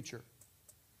in the future.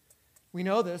 We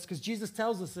know this because Jesus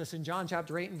tells us this in John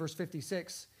chapter 8 and verse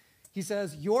 56. He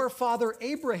says, "Your father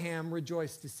Abraham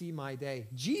rejoiced to see my day."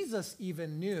 Jesus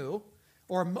even knew,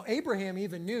 or Abraham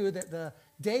even knew, that the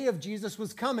day of Jesus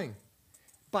was coming.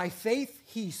 By faith,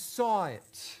 he saw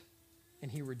it,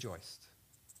 and he rejoiced.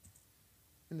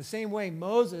 In the same way,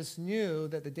 Moses knew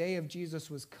that the day of Jesus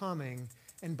was coming,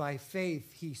 and by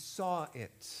faith, he saw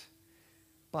it.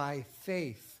 By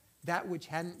faith, that which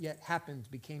hadn't yet happened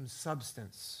became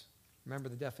substance. Remember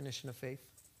the definition of faith?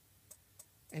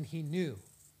 And he knew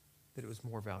that it was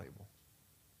more valuable.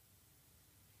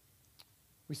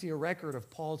 We see a record of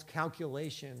Paul's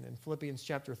calculation in Philippians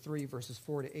chapter 3, verses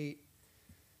 4 to 8.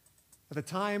 At the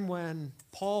time when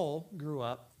Paul grew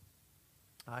up,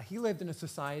 he lived in a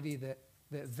society that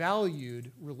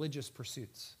valued religious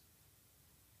pursuits.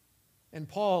 And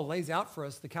Paul lays out for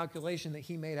us the calculation that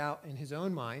he made out in his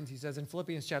own mind. He says in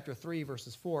Philippians chapter 3,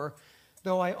 verses 4,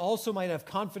 "Though I also might have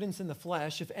confidence in the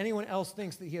flesh, if anyone else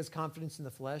thinks that he has confidence in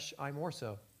the flesh, I more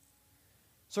so.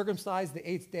 Circumcised the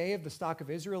 8th day of the stock of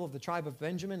Israel, of the tribe of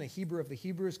Benjamin, a Hebrew of the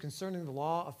Hebrews, concerning the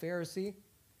law, a Pharisee,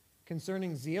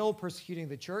 concerning zeal, persecuting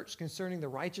the church, concerning the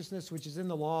righteousness which is in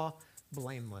the law,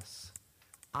 blameless."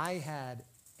 I had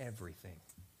everything.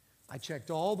 I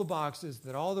checked all the boxes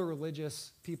that all the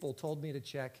religious people told me to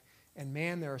check. And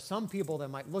man, there are some people that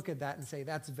might look at that and say,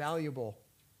 that's valuable.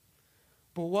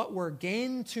 But what were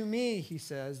gain to me, he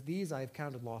says, these I have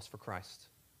counted loss for Christ.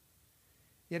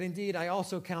 Yet indeed, I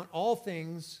also count all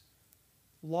things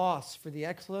loss for the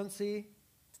excellency,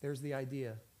 there's the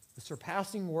idea, the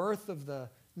surpassing worth of the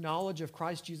knowledge of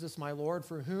Christ Jesus my Lord,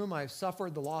 for whom I have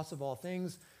suffered the loss of all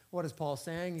things. What is Paul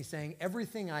saying? He's saying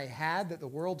everything I had that the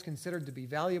world considered to be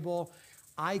valuable,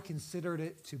 I considered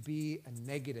it to be a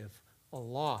negative, a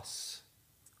loss,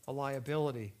 a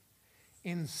liability.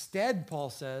 Instead, Paul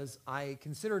says, I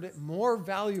considered it more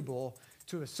valuable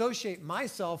to associate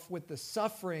myself with the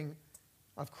suffering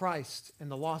of Christ and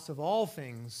the loss of all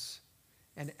things,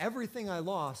 and everything I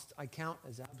lost I count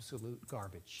as absolute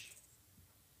garbage,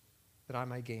 that I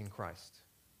might gain Christ.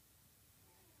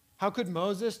 How could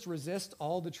Moses resist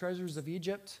all the treasures of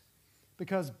Egypt?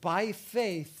 Because by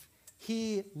faith,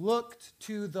 he looked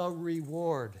to the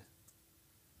reward.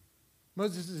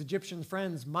 Moses' Egyptian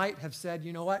friends might have said,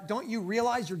 you know what, don't you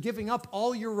realize you're giving up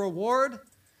all your reward?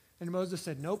 And Moses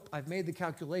said, nope, I've made the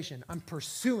calculation. I'm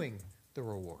pursuing the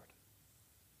reward.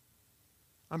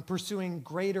 I'm pursuing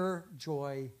greater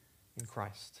joy in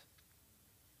Christ.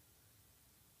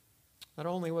 Not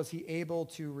only was he able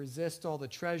to resist all the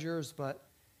treasures, but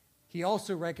he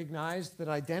also recognized that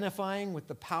identifying with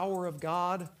the power of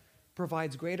God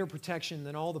provides greater protection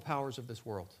than all the powers of this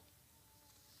world.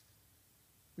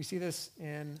 We see this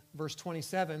in verse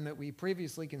 27 that we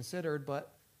previously considered,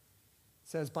 but it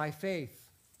says, by faith,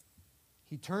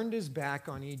 he turned his back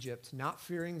on Egypt, not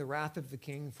fearing the wrath of the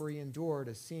king, for he endured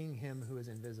as seeing him who is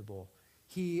invisible.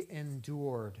 He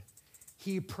endured.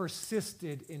 He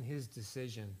persisted in his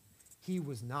decision. He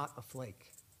was not a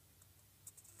flake.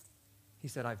 He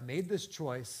said, I've made this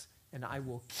choice, and I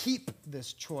will keep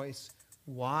this choice.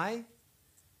 Why?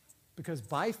 Because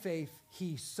by faith,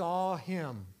 he saw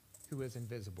him who is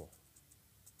invisible.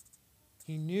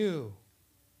 He knew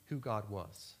who God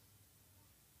was.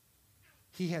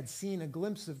 He had seen a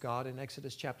glimpse of God in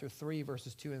Exodus chapter 3,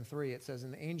 verses 2 and 3. It says,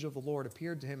 and the angel of the Lord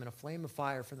appeared to him in a flame of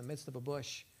fire from the midst of a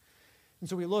bush. And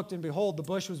so he looked, and behold, the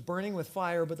bush was burning with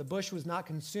fire, but the bush was not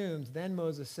consumed. Then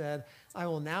Moses said, I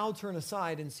will now turn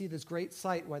aside and see this great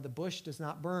sight, why the bush does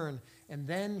not burn. And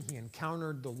then he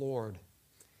encountered the Lord.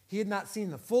 He had not seen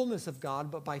the fullness of God,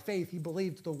 but by faith he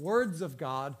believed the words of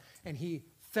God, and he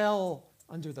fell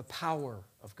under the power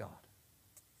of God.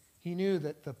 He knew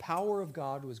that the power of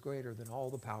God was greater than all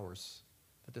the powers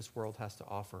that this world has to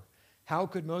offer. How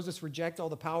could Moses reject all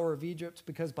the power of Egypt?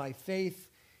 Because by faith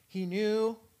he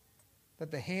knew that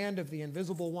the hand of the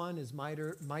invisible one is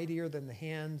mightier than the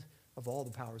hand of all the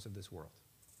powers of this world.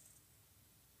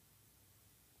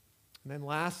 And then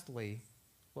lastly,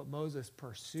 what Moses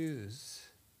pursues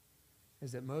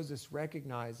is that Moses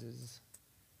recognizes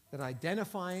that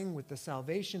identifying with the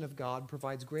salvation of God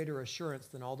provides greater assurance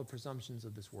than all the presumptions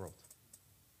of this world.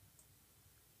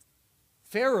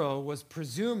 Pharaoh was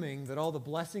presuming that all the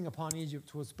blessing upon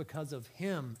Egypt was because of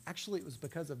him. Actually, it was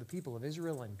because of the people of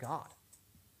Israel and God.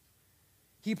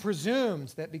 He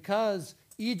presumed that because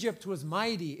Egypt was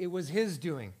mighty, it was his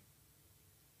doing.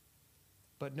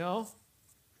 But no,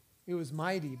 it was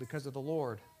mighty because of the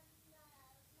Lord.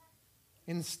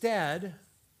 Instead,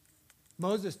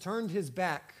 Moses turned his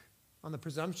back on the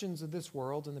presumptions of this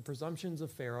world and the presumptions of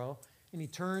Pharaoh, and he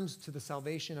turns to the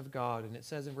salvation of God. And it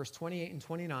says in verse 28 and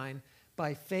 29,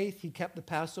 by faith he kept the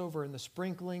Passover and the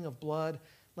sprinkling of blood,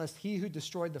 lest he who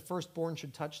destroyed the firstborn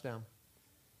should touch them.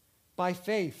 By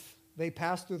faith they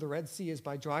passed through the Red Sea as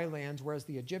by dry land, whereas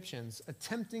the Egyptians,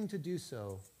 attempting to do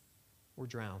so, were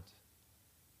drowned.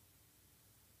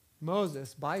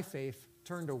 Moses, by faith,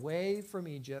 turned away from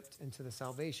Egypt into the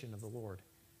salvation of the Lord.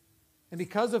 And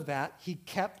because of that, he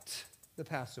kept the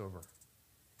Passover.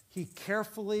 He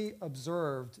carefully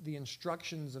observed the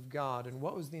instructions of God. And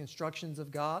what was the instructions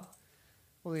of God?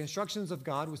 Well, the instructions of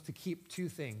God was to keep two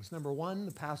things. Number one,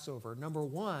 the Passover. Number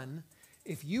one,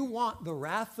 if you want the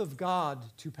wrath of God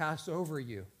to pass over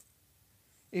you,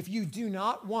 if you do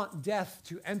not want death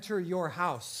to enter your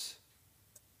house,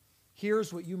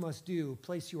 here's what you must do.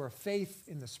 Place your faith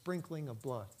in the sprinkling of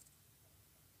blood.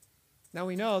 Now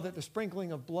we know that the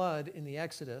sprinkling of blood in the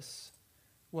Exodus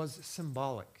was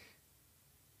symbolic.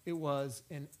 It was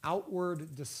an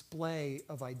outward display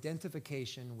of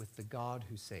identification with the God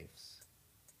who saves.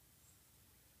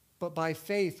 But by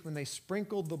faith, when they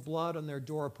sprinkled the blood on their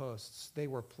doorposts, they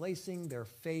were placing their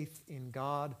faith in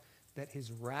God that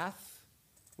his wrath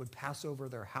would pass over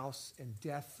their house and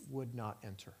death would not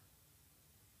enter.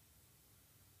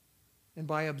 And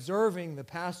by observing the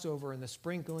Passover and the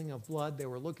sprinkling of blood, they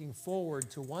were looking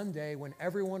forward to one day when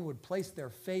everyone would place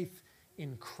their faith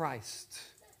in Christ.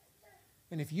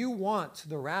 And if you want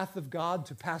the wrath of God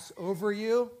to pass over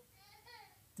you,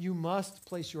 you must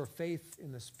place your faith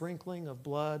in the sprinkling of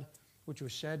blood which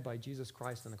was shed by Jesus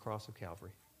Christ on the cross of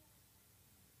Calvary.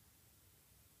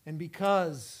 And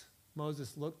because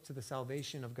Moses looked to the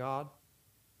salvation of God,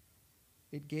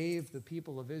 it gave the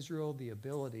people of Israel the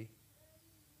ability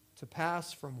to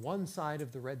pass from one side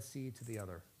of the Red Sea to the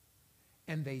other.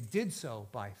 And they did so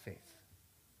by faith.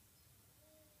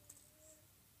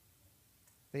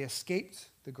 They escaped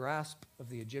the grasp of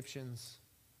the Egyptians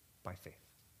by faith.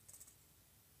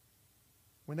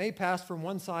 When they passed from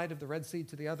one side of the Red Sea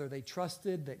to the other, they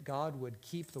trusted that God would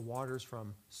keep the waters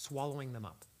from swallowing them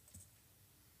up.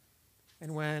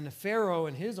 And when Pharaoh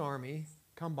and his army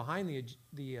come behind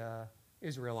the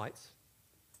Israelites,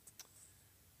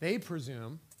 they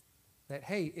presume that,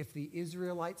 hey, if the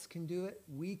Israelites can do it,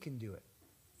 we can do it.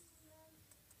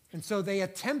 And so they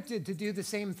attempted to do the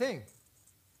same thing.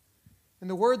 And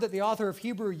the word that the author of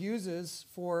Hebrew uses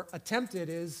for attempted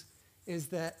is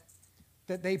that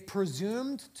they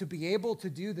presumed to be able to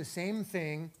do the same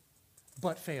thing,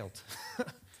 but failed.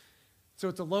 So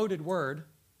it's a loaded word,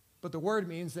 but the word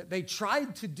means that they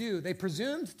presumed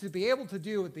to be able to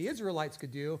do what the Israelites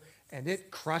could do, and it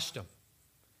crushed them.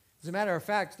 As a matter of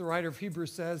fact, the writer of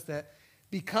Hebrews says that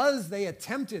because they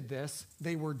attempted this,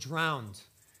 they were drowned.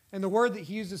 And the word that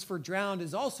he uses for drowned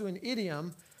is also an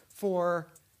idiom for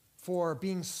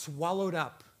being swallowed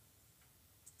up.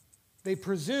 They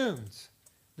presumed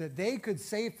that they could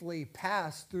safely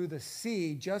pass through the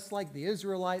sea just like the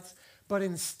Israelites, but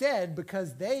instead,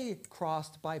 because they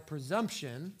crossed by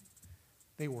presumption,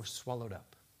 they were swallowed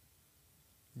up,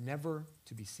 never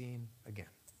to be seen again.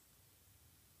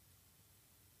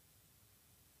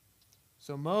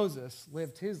 So Moses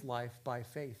lived his life by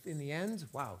faith. In the end,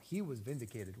 wow, he was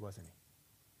vindicated, wasn't he?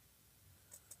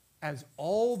 As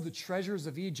all the treasures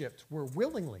of Egypt were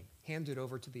willingly handed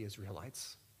over to the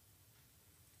Israelites.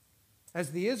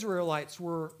 As the Israelites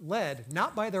were led,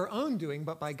 not by their own doing,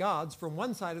 but by God's, from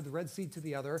one side of the Red Sea to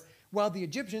the other, while the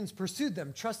Egyptians pursued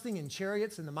them, trusting in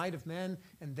chariots and the might of men,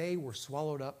 and they were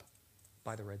swallowed up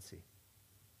by the Red Sea.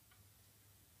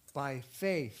 By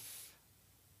faith,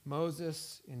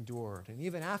 Moses endured. And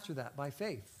even after that, by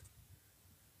faith,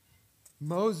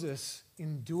 Moses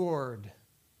endured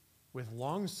with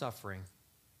long suffering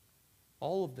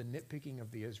all of the nitpicking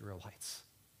of the Israelites.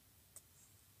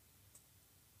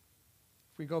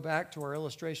 If we go back to our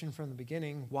illustration from the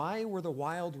beginning, why were the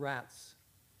wild rats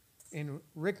in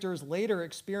Richter's later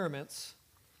experiments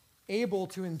able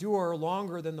to endure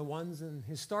longer than the ones in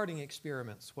his starting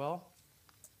experiments? Well,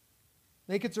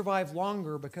 they could survive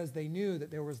longer because they knew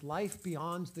that there was life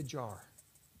beyond the jar.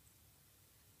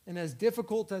 And as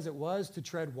difficult as it was to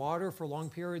tread water for long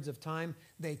periods of time,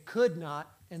 they could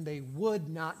not and they would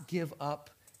not give up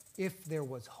if there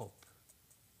was hope.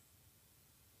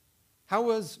 How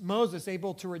was Moses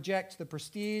able to reject the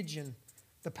prestige and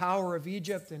the power of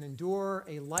Egypt and endure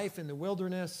a life in the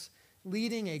wilderness,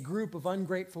 leading a group of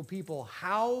ungrateful people.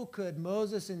 How could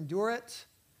Moses endure it?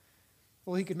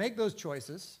 Well, he could make those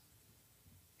choices,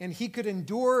 and he could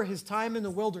endure his time in the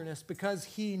wilderness because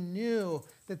he knew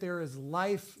that there is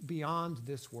life beyond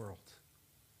this world.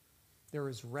 There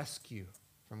is rescue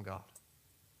from God.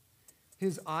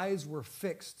 His eyes were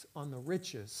fixed on the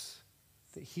riches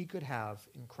that he could have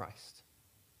in Christ.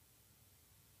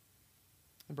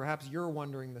 And perhaps you're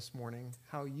wondering this morning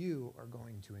how you are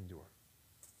going to endure.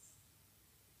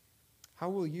 How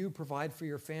will you provide for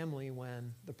your family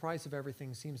when the price of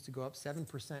everything seems to go up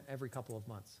 7% every couple of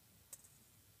months?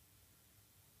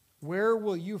 Where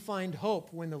will you find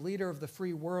hope when the leader of the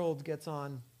free world gets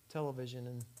on television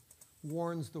and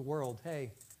warns the world,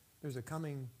 hey, there's a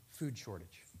coming food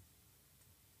shortage?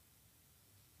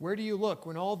 Where do you look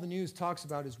when all the news talks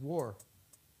about is war,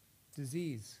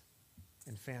 disease,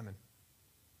 and famine?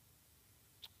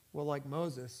 Well, like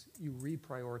Moses, you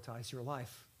reprioritize your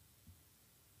life.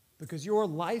 Because your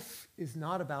life is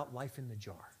not about life in the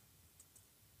jar.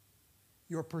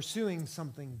 You're pursuing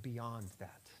something beyond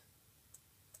that.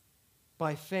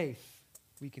 By faith,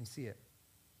 we can see it.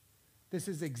 This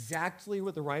is exactly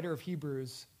what the writer of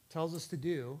Hebrews tells us to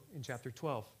do in chapter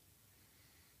 12.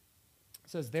 It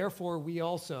says, therefore, we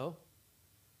also,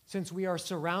 since we are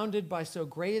surrounded by so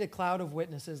great a cloud of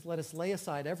witnesses, let us lay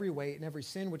aside every weight and every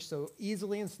sin which so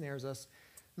easily ensnares us,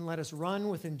 and let us run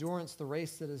with endurance the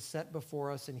race that is set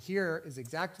before us. And here is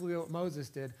exactly what Moses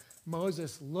did.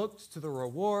 Moses looked to the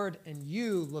reward, and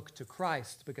you look to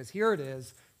Christ, because here it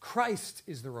is, Christ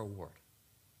is the reward.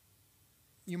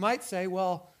 You might say,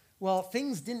 well,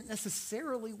 things didn't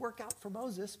necessarily work out for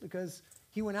Moses because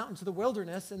he went out into the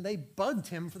wilderness and they bugged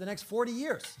him for the next 40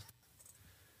 years.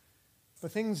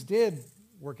 But things did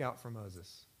work out for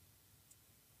Moses.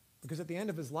 Because at the end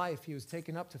of his life, he was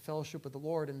taken up to fellowship with the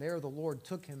Lord, and there the Lord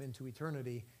took him into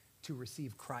eternity to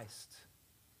receive Christ.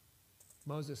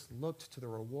 Moses looked to the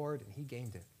reward, and he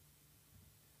gained it.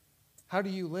 How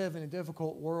do you live in a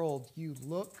difficult world? You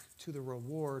look to the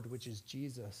reward, which is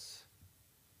Jesus,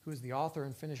 who is the author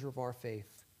and finisher of our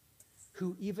faith,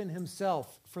 who even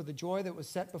himself, for the joy that was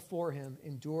set before him,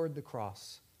 endured the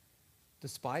cross,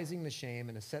 despising the shame,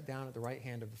 and is set down at the right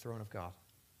hand of the throne of God.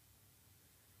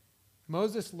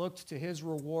 Moses looked to his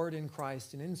reward in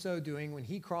Christ, and in so doing, when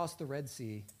he crossed the Red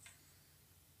Sea,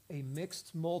 a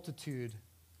mixed multitude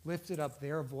lifted up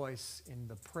their voice in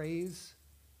the praise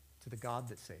to the God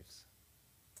that saves.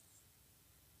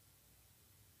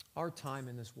 Our time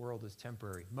in this world is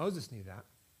temporary. Moses knew that.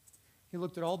 He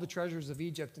looked at all the treasures of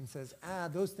Egypt and says,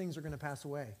 those things are going to pass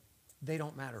away. They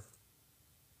don't matter.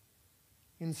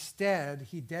 Instead,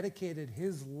 he dedicated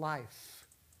his life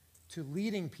to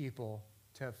leading people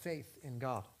to have faith in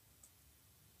God.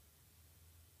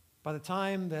 By the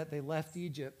time that they left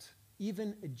Egypt,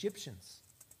 even Egyptians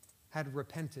had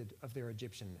repented of their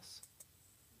Egyptianness.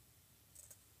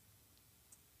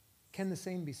 Can the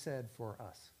same be said for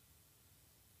us?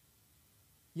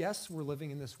 Yes, we're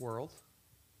living in this world,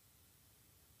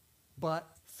 but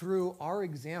through our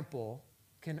example,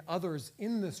 can others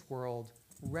in this world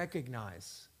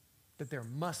recognize that there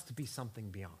must be something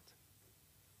beyond?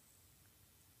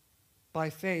 By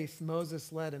faith,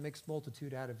 Moses led a mixed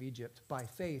multitude out of Egypt. By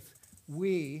faith,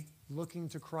 we, looking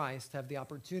to Christ, have the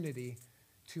opportunity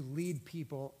to lead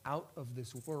people out of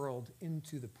this world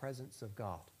into the presence of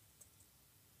God.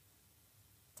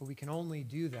 But we can only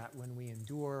do that when we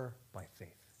endure by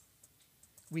faith.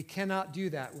 We cannot do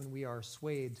that when we are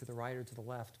swayed to the right or to the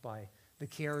left by the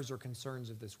cares or concerns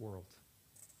of this world.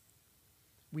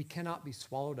 We cannot be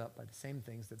swallowed up by the same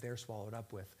things that they're swallowed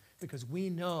up with, because we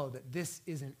know that this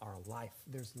isn't our life.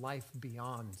 There's life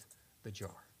beyond the jar.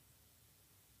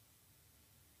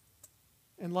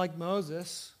 And like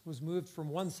Moses was moved from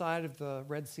one side of the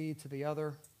Red Sea to the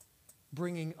other,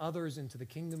 bringing others into the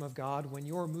kingdom of God, when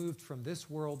you're moved from this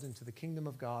world into the kingdom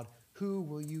of God, who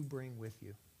will you bring with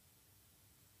you?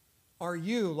 Are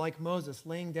you, like Moses,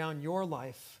 laying down your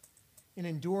life and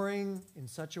enduring in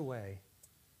such a way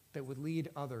that would lead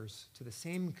others to the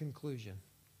same conclusion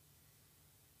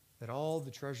that all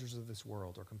the treasures of this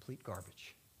world are complete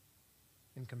garbage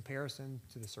in comparison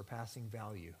to the surpassing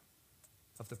value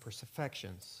of the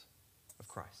perfections of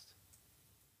Christ?